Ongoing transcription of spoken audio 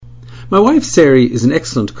My wife Sari is an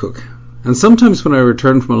excellent cook, and sometimes when I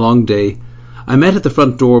return from a long day, I'm met at the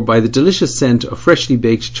front door by the delicious scent of freshly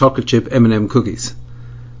baked chocolate chip M&M cookies.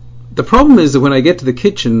 The problem is that when I get to the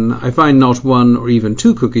kitchen, I find not one or even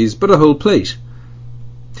two cookies, but a whole plate.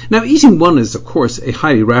 Now, eating one is, of course, a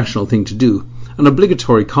highly rational thing to do, an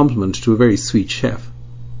obligatory compliment to a very sweet chef.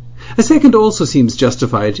 A second also seems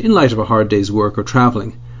justified in light of a hard day's work or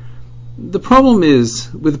travelling. The problem is,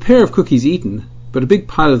 with a pair of cookies eaten, but a big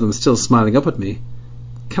pile of them still smiling up at me,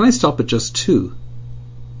 can I stop at just two?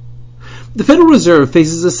 The Federal Reserve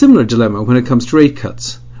faces a similar dilemma when it comes to rate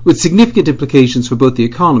cuts, with significant implications for both the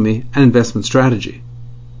economy and investment strategy.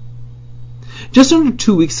 Just under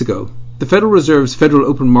 2 weeks ago, the Federal Reserve's Federal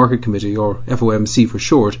Open Market Committee, or FOMC for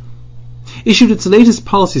short, issued its latest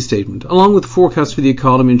policy statement along with forecasts for the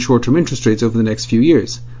economy and short-term interest rates over the next few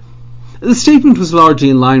years. The statement was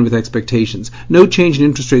largely in line with expectations. No change in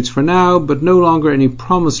interest rates for now, but no longer any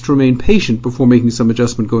promise to remain patient before making some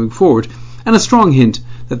adjustment going forward, and a strong hint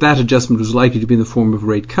that adjustment was likely to be in the form of a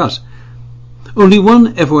rate cut. Only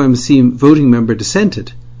one FOMC voting member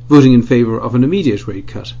dissented, voting in favour of an immediate rate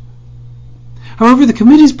cut. However, the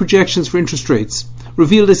committee's projections for interest rates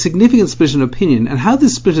revealed a significant split in opinion, and how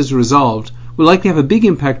this split is resolved will likely have a big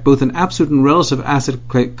impact both on absolute and relative asset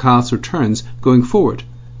class returns going forward.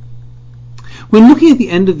 When looking at the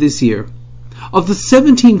end of this year, of the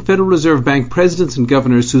 17 Federal Reserve Bank presidents and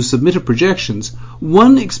governors who submitted projections,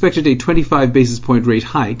 1 expected a 25 basis point rate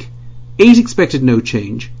hike, 8 expected no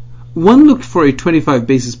change, 1 looked for a 25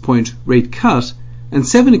 basis point rate cut, and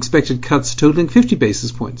 7 expected cuts totaling 50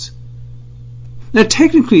 basis points. Now,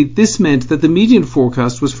 technically, this meant that the median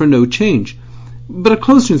forecast was for no change, but a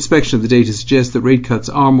closer inspection of the data suggests that rate cuts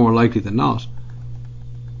are more likely than not.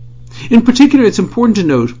 In particular, it's important to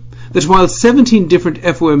note that while 17 different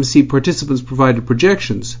FOMC participants provided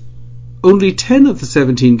projections, only 10 of the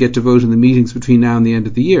 17 get to vote in the meetings between now and the end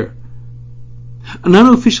of the year. An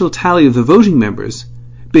unofficial tally of the voting members,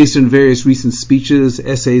 based on various recent speeches,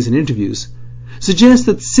 essays and interviews, suggests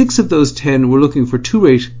that 6 of those 10 were looking for 2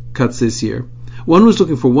 rate cuts this year, 1 was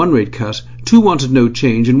looking for 1 rate cut, 2 wanted no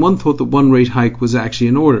change, and 1 thought that 1 rate hike was actually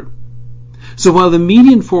in order. So while the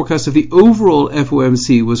median forecast of the overall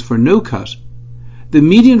FOMC was for no cut, the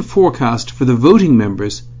median forecast for the voting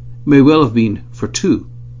members may well have been for 2.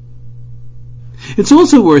 It's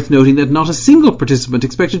also worth noting that not a single participant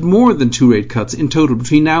expected more than 2 rate cuts in total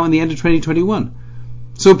between now and the end of 2021.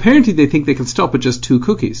 So apparently they think they can stop at just 2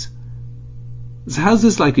 cookies. So how's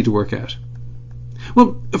this likely to work out?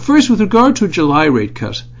 Well, first, with regard to a July rate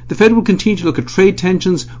cut, the Fed will continue to look at trade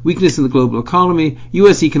tensions, weakness in the global economy,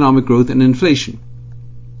 US economic growth and inflation.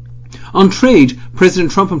 On trade,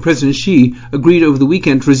 President Trump and President Xi agreed over the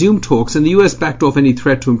weekend to resume talks, and the US backed off any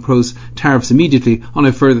threat to impose tariffs immediately on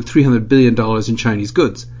a further $300 billion in Chinese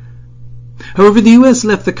goods. However, the US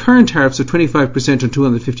left the current tariffs of 25% on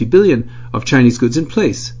 $250 billion of Chinese goods in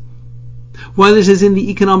place. While it is in the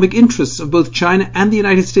economic interests of both China and the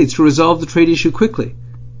United States to resolve the trade issue quickly,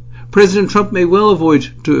 President Trump may well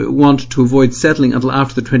want to avoid settling until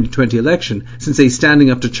after the 2020 election, since a standing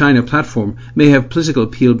up to China platform may have political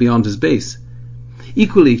appeal beyond his base.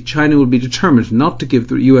 Equally, China will be determined not to give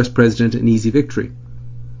the US president an easy victory.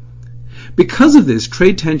 Because of this,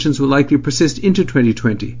 trade tensions will likely persist into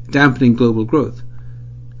 2020, dampening global growth.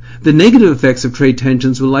 The negative effects of trade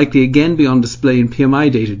tensions will likely again be on display in PMI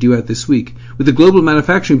data due out this week, with the global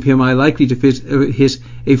manufacturing PMI likely to hit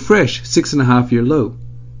a fresh 6.5-year low.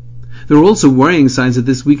 There are also worrying signs that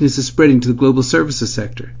this weakness is spreading to the global services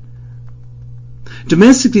sector.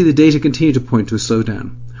 Domestically, the data continue to point to a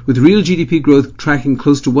slowdown, with real GDP growth tracking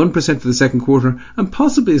close to 1% for the second quarter and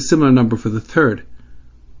possibly a similar number for the third.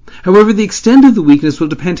 However, the extent of the weakness will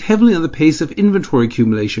depend heavily on the pace of inventory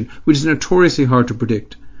accumulation, which is notoriously hard to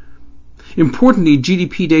predict. Importantly,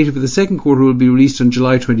 GDP data for the second quarter will be released on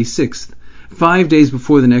July 26th, 5 days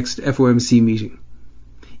before the next FOMC meeting.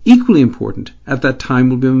 Equally important at that time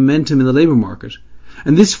will be momentum in the labour market,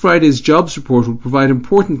 and this Friday's jobs report will provide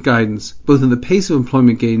important guidance both on the pace of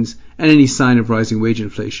employment gains and any sign of rising wage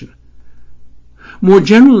inflation. More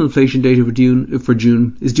general inflation data for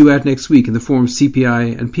June is due out next week in the form of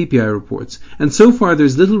CPI and PPI reports, and so far there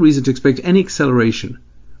is little reason to expect any acceleration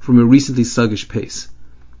from a recently sluggish pace.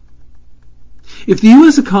 If the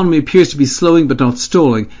US economy appears to be slowing but not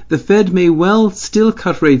stalling, the Fed may well still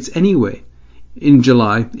cut rates anyway in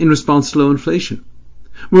July in response to low inflation.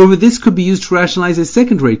 Moreover, this could be used to rationalise a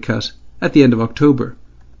second rate cut at the end of October.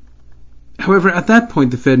 However, at that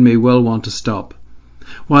point the Fed may well want to stop.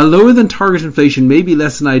 While lower than target inflation may be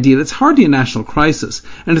less than ideal, it's hardly a national crisis,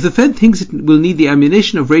 and if the Fed thinks it will need the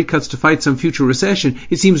ammunition of rate cuts to fight some future recession,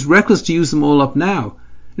 it seems reckless to use them all up now.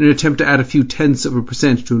 in an attempt to add a few tenths of a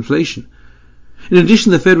percent to inflation. In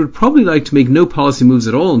addition, the Fed would probably like to make no policy moves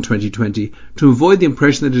at all in 2020 to avoid the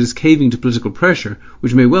impression that it is caving to political pressure,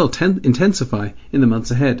 which may well intensify in the months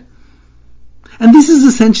ahead. And this is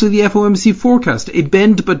essentially the FOMC forecast, a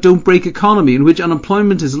bend but don't break economy in which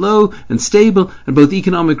unemployment is low and stable and both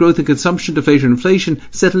economic growth and consumption, deflation and inflation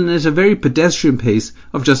settle in at a very pedestrian pace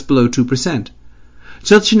of just below 2%.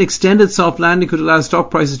 Such an extended soft landing could allow stock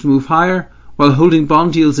prices to move higher while holding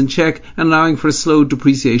bond yields in check and allowing for a slow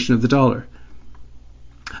depreciation of the dollar.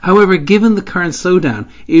 However, given the current slowdown,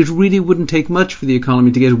 it really wouldn't take much for the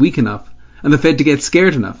economy to get weak enough and the Fed to get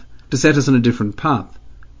scared enough to set us on a different path.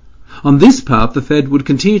 On this path, the Fed would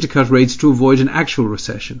continue to cut rates to avoid an actual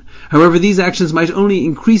recession. However, these actions might only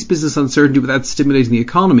increase business uncertainty without stimulating the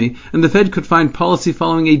economy, and the Fed could find policy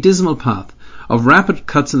following a dismal path of rapid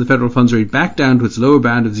cuts in the federal funds rate back down to its lower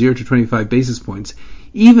band of 0 to 25 basis points,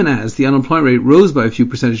 even as the unemployment rate rose by a few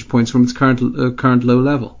percentage points from its current low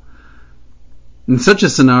level. In such a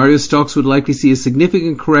scenario, stocks would likely see a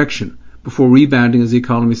significant correction before rebounding as the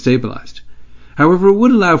economy stabilized. However, it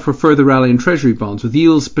would allow for further rally in Treasury bonds, with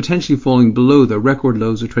yields potentially falling below their record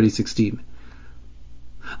lows of 2016.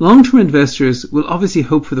 Long-term investors will obviously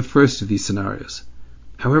hope for the first of these scenarios.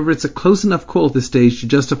 However, it's a close enough call at this stage to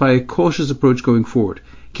justify a cautious approach going forward,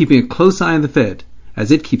 keeping a close eye on the Fed,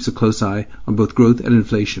 as it keeps a close eye on both growth and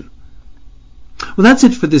inflation. Well, that's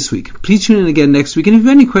it for this week. Please tune in again next week, and if you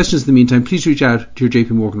have any questions in the meantime, please reach out to your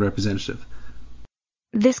JP Morgan representative.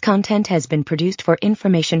 This content has been produced for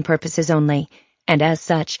information purposes only, and as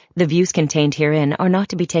such, the views contained herein are not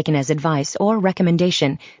to be taken as advice or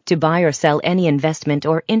recommendation to buy or sell any investment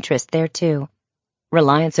or interest thereto.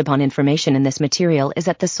 Reliance upon information in this material is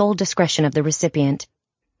at the sole discretion of the recipient.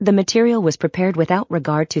 The material was prepared without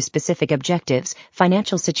regard to specific objectives,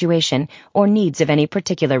 financial situation, or needs of any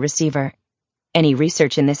particular receiver. Any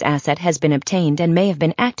research in this asset has been obtained and may have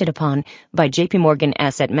been acted upon by JP Morgan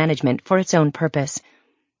Asset Management for its own purpose.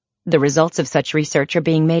 The results of such research are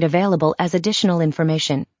being made available as additional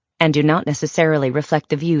information and do not necessarily reflect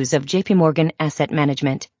the views of JP Morgan Asset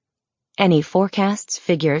Management. Any forecasts,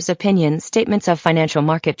 figures, opinions, statements of financial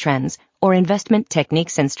market trends, or investment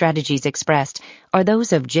techniques and strategies expressed are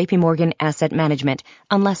those of JP Morgan Asset Management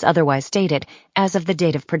unless otherwise stated as of the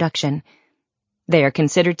date of production. They are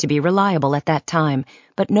considered to be reliable at that time,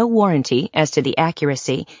 but no warranty as to the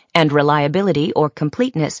accuracy and reliability or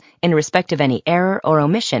completeness in respect of any error or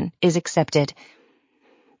omission is accepted.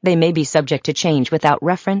 They may be subject to change without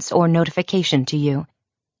reference or notification to you.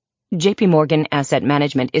 JP Morgan Asset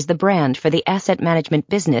Management is the brand for the asset management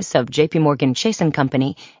business of JP Morgan Chase &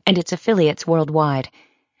 Company and its affiliates worldwide.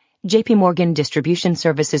 JP Morgan Distribution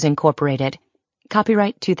Services Incorporated.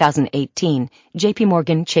 Copyright 2018, JP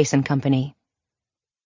Morgan Chase & Company.